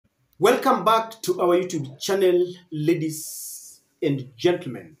Welcome back to our YouTube channel, ladies and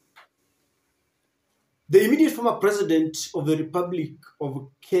gentlemen. The immediate former president of the Republic of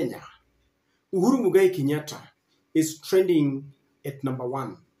Kenya, Uhuru Mugai Kenyatta, is trending at number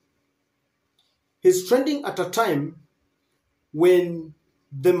one. He's trending at a time when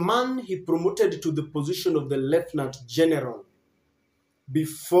the man he promoted to the position of the Lieutenant General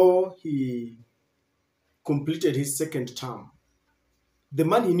before he completed his second term, the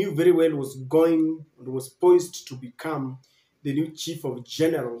man he knew very well was poised to become the new Chief of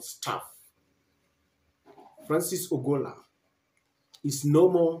General Staff, Francis Ogolla, is no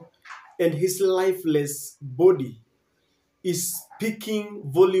more, and his lifeless body is speaking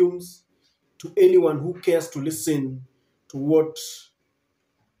volumes to anyone who cares to listen to what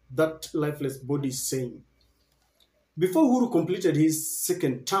that lifeless body is saying. Before Uhuru completed his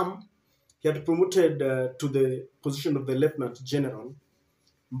second term, he had promoted to the position of the Lieutenant General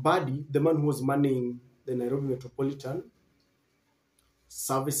Mbadi, the man who was manning the Nairobi Metropolitan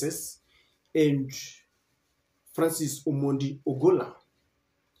Services, and Francis Omondi Ogolla.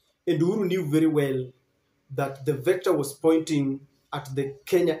 And Uhuru knew very well that the vector was pointing at the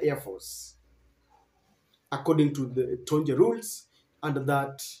Kenya Air Force, according to the Tonje rules, and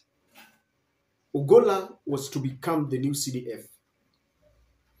that Ogolla was to become the new CDF.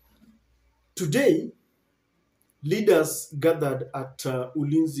 Today, leaders gathered at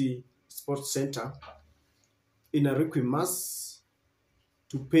Ulinzi Sports Center in a requiem mass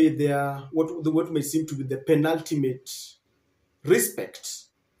to pay their what may seem to be the penultimate respect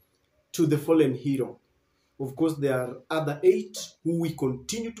to the fallen hero. Of course, there are other 8 who we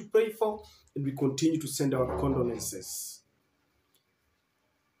continue to pray for, and we continue to send our condolences.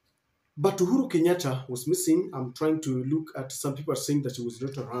 But Uhuru Kenyatta was missing. I'm trying to look at, some people are saying that he was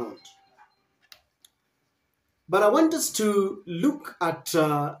not around. But I want us to look at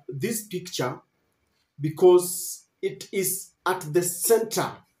this picture because it is at the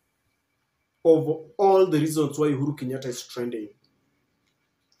center of all the reasons why Uhuru Kenyatta is trending.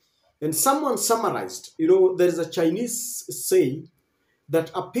 And someone summarized, there is a Chinese saying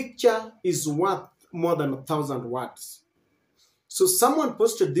that a picture is worth more than 1,000 words. So someone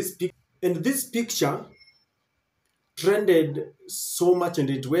posted this picture, and this picture trended so much and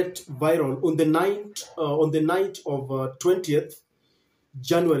it went viral on the night of 20th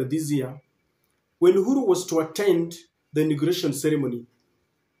January this year, when Uhuru was to attend the inauguration ceremony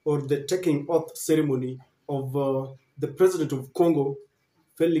or the taking oath ceremony of the president of Congo,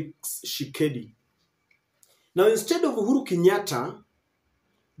 Felix Tshisekedi. Now, instead of Uhuru Kenyatta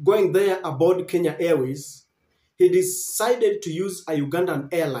going there aboard Kenya Airways, he decided to use a Ugandan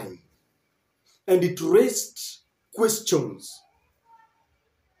airline. And it raised questions.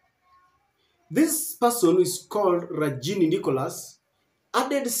 This person, who is called Rajini Nicholas,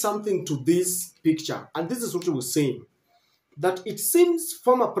 added something to this picture. And this is what he was saying. That it seems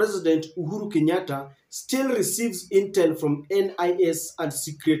former President Uhuru Kenyatta still receives intel from NIS and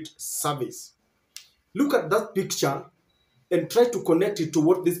Secret Service. Look at that picture and try to connect it to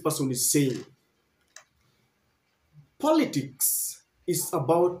what this person is saying. Politics is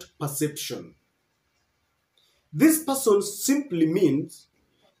about perception. This person simply means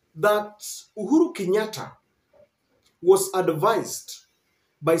that Uhuru Kenyatta was advised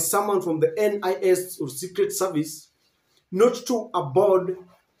by someone from the NIS or Secret Service not to aboard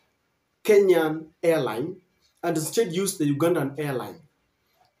Kenyan airline and instead use the Ugandan airline.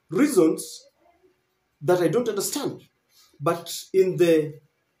 Reasons that I don't understand. But in the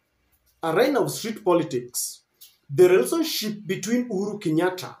arena of street politics, the relationship between Uhuru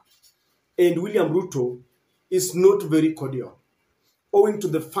Kenyatta and William Ruto is not very cordial, owing to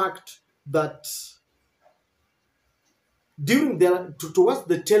the fact that towards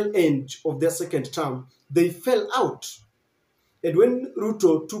the tail end of their second term, they fell out. And when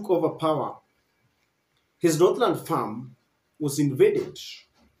Ruto took over power, his Northland farm was invaded.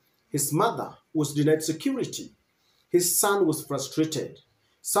 His mother was denied security. His son was frustrated.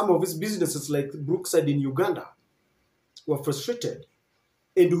 Some of his businesses, like Brookside in Uganda, were frustrated.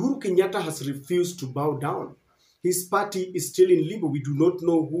 And Uhuru Kenyatta has refused to bow down. His party is still in limbo. We do not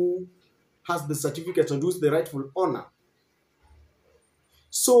know who has the certificate and who's the rightful owner.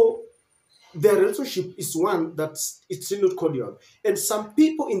 So their relationship is one that's still not cordial. And some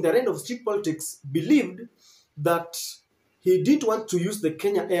people in the arena of street politics believed that he didn't want to use the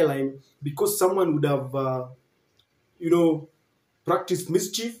Kenya airline because someone would have, practiced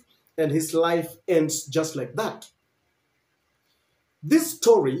mischief and his life ends just like that. This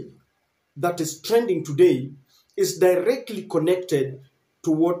story that is trending today is directly connected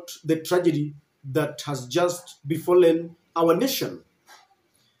to what the tragedy that has just befallen our nation.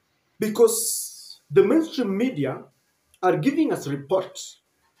 Because the mainstream media are giving us reports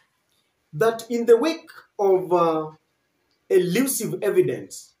that in the wake of elusive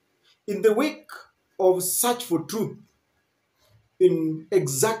evidence, in the wake of search for truth in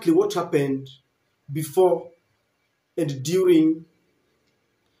exactly what happened before and during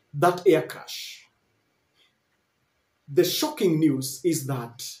that air crash, the shocking news is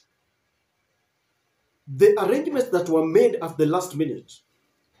that the arrangements that were made at the last minute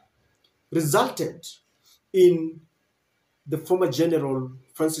resulted in the former General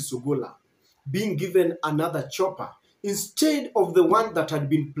Francis Ogolla being given another chopper instead of the one that had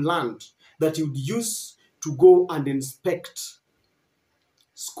been planned that he would use to go and inspect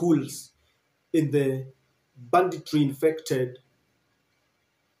schools in the banditry infected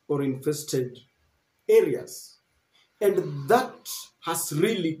or infested areas. And that has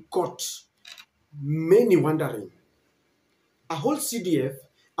really caught many wondering. A whole CDF,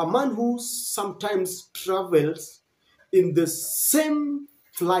 a man who sometimes travels in the same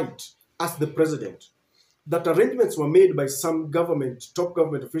flight as the president, that arrangements were made by some government, top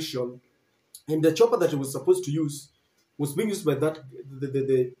government official, and the chopper that he was supposed to use was being used by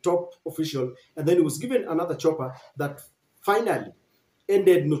the top official, and then he was given another chopper that finally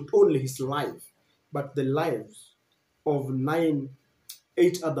ended not only his life, but the lives of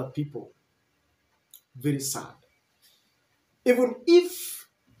eight other people. Very sad. Even if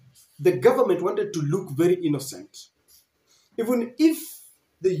the government wanted to look very innocent, even if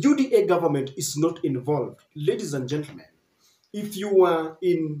the UDA government is not involved, ladies and gentlemen, if you are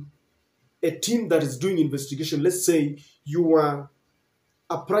in a team that is doing investigation, let's say you are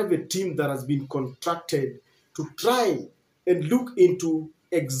a private team that has been contracted to try and look into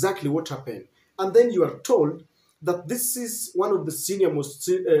exactly what happened, and then you are told that this is one of the senior most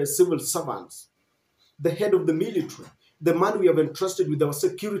civil servants, the head of the military, the man we have entrusted with our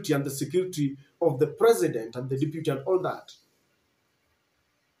security and the security of the president and the deputy and all that,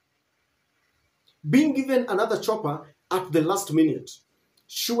 being given another chopper at the last minute,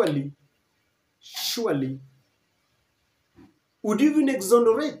 surely would even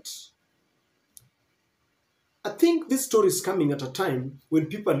exonerate. I think this story is coming at a time when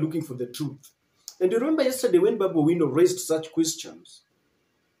people are looking for the truth. And you remember yesterday when Babu Wino raised such questions,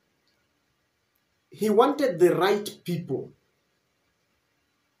 he wanted the right people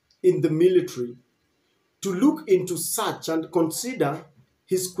in the military to look into such and consider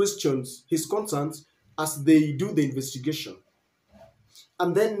his questions, his concerns, as they do the investigation.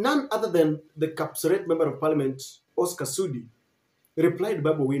 And then none other than the Kapseret Member of Parliament, Oscar Sudi, replied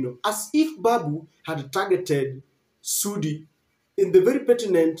Babu Wino, as if Babu had targeted Sudi in the very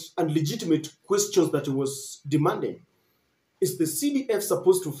pertinent and legitimate questions that he was demanding. Is the CDF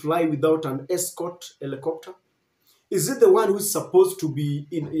supposed to fly without an escort helicopter? Is it the one who's supposed to be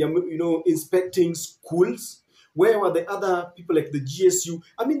inspecting schools? Where were the other people like the GSU?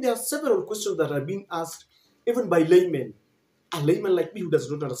 I mean, there are several questions that are being asked even by laymen. A layman like me who does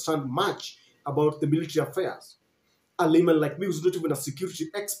not understand much about the military affairs. A layman like me who's not even a security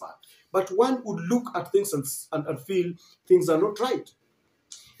expert. But one would look at things and feel things are not right.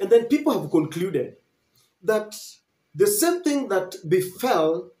 And then people have concluded that the same thing that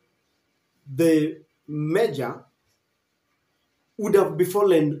befell the major would have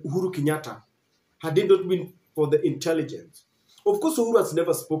befallen Uhuru Kenyatta had it not been for the intelligence. Of course, Uhuru has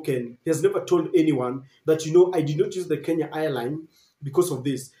never spoken. He has never told anyone that, I did not use the Kenya airline because of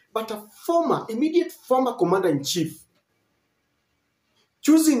this. But a immediate former commander-in-chief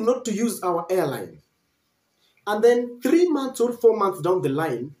choosing not to use our airline. And then 3 months or 4 months down the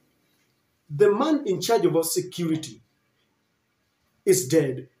line, the man in charge of our security is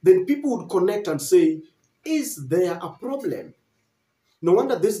dead. Then people would connect and say, is there a problem? No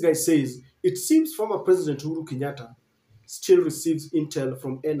wonder this guy says, it seems former President Uhuru Kenyatta still receives intel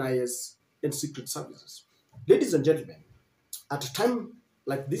from NIS and secret services. Ladies and gentlemen, at a time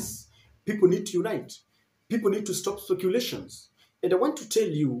like this, people need to unite. People need to stop speculations. And I want to tell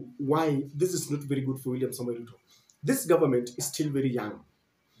you why this is not very good for William Samoei Ruto. This government is still very young.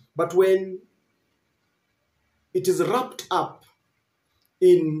 But when it is wrapped up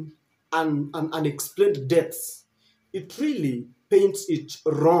in an unexplained deaths, it really paints it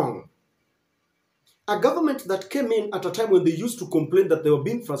wrong. A government that came in at a time when they used to complain that they were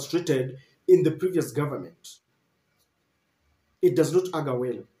being frustrated in the previous government, it does not augur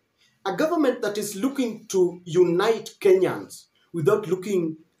well. A government that is looking to unite Kenyans without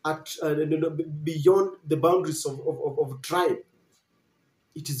looking at beyond the boundaries of tribe,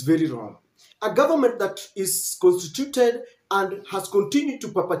 it is very wrong. A government that is constituted and has continued to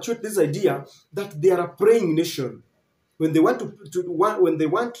perpetuate this idea that they are a praying nation. When they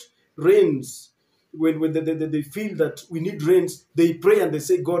want rains, when they feel that we need rains, they pray and they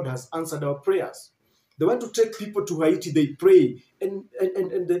say God has answered our prayers. They want to take people to Haiti, they pray, and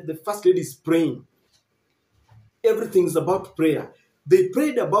the First Lady is praying. Everything's about prayer. They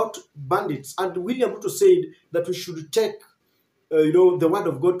prayed about bandits, and William Ruto said that we should take, the word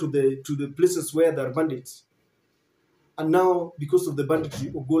of God to the places where there are bandits. And now, because of the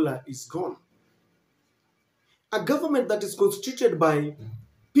banditry, Ogolla is gone. A government that is constituted by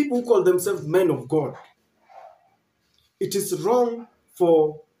people who call themselves men of God. It is wrong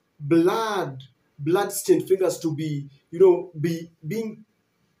for blood-stained fingers to be being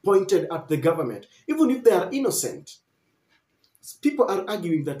pointed at the government, even if they are innocent. People are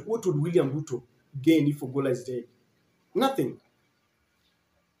arguing that what would William Ruto gain if Ogolla is dead? Nothing.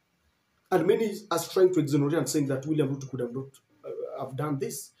 And many are trying to exonerate and saying that William Ruto could have not have done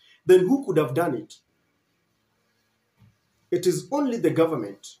this. Then who could have done it? It is only the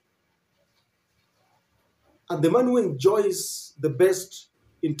government. And the man who enjoys the best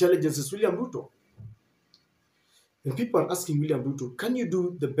intelligence is William Ruto. And people are asking William Ruto, can you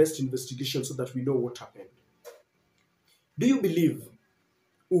do the best investigation so that we know what happened? Do you believe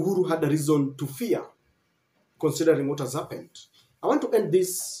Uhuru had a reason to fear, considering what has happened? I want to end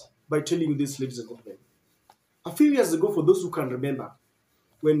this by telling you this, ladies and gentlemen. A few years ago, for those who can remember,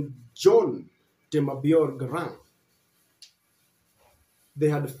 when John Demabior Garang, they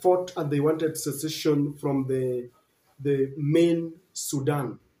had fought and they wanted secession from the main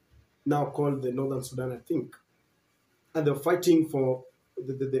Sudan, now called the Northern Sudan, I think. And they're fighting for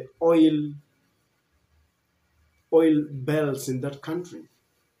the oil belts in that country.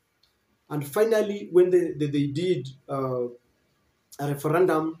 And finally, when they did a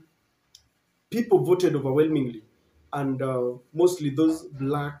referendum, people voted overwhelmingly. And mostly those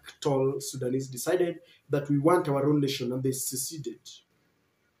black, tall Sudanese decided that we want our own nation, and they seceded.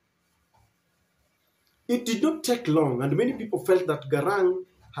 It did not take long, and many people felt that Garang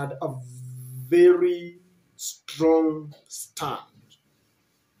had a very strong stand.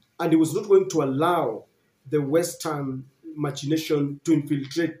 And he was not going to allow the Western machination to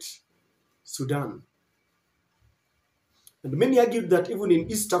infiltrate Sudan. And many argued that even in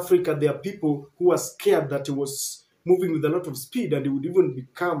East Africa, there are people who are scared that he was moving with a lot of speed and he would even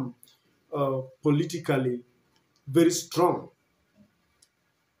become politically very strong.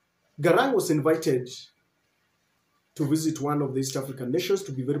 Garang was invited to visit one of the East African nations,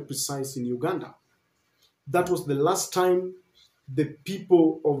 to be very precise, in Uganda. That was the last time the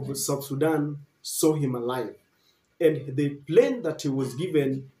people of South Sudan saw him alive. And the plane that he was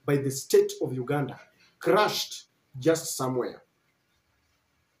given by the state of Uganda crashed just somewhere.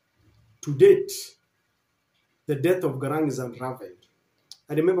 To date, the death of Garang is unraveled.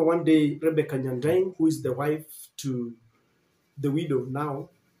 I remember one day, Rebecca Nyandeng, who is the wife to the widow now,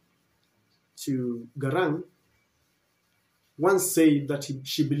 to Garang, once said that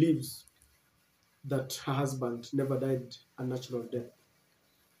she believes that her husband never died a natural death.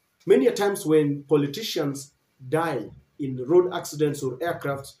 Many a times when politicians die in road accidents or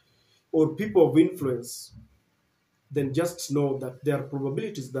aircraft or people of influence, then just know that there are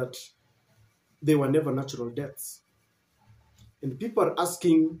probabilities that they were never natural deaths. And people are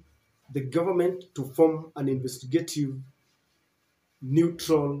asking the government to form an investigative,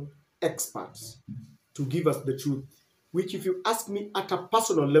 neutral experts to give us the truth, which, if you ask me at a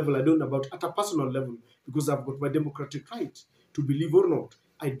personal level, I don't know about at a personal level, because I've got my democratic right to believe or not,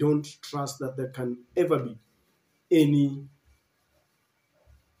 I don't trust that there can ever be any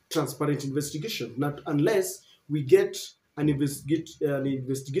transparent investigation, not unless we get an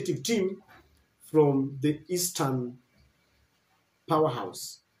investigative team from the Eastern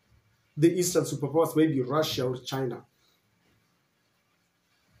powerhouse, the Eastern superpowers, maybe Russia or China.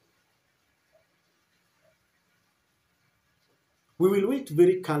 We will wait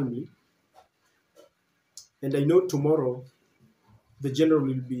very calmly, and I know tomorrow the general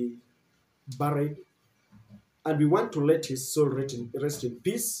will be buried, and we want to let his soul rest in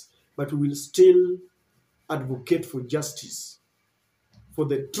peace, but we will still advocate for justice, for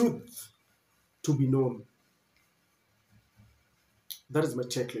the truth to be known. That is my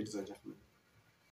take, ladies and gentlemen.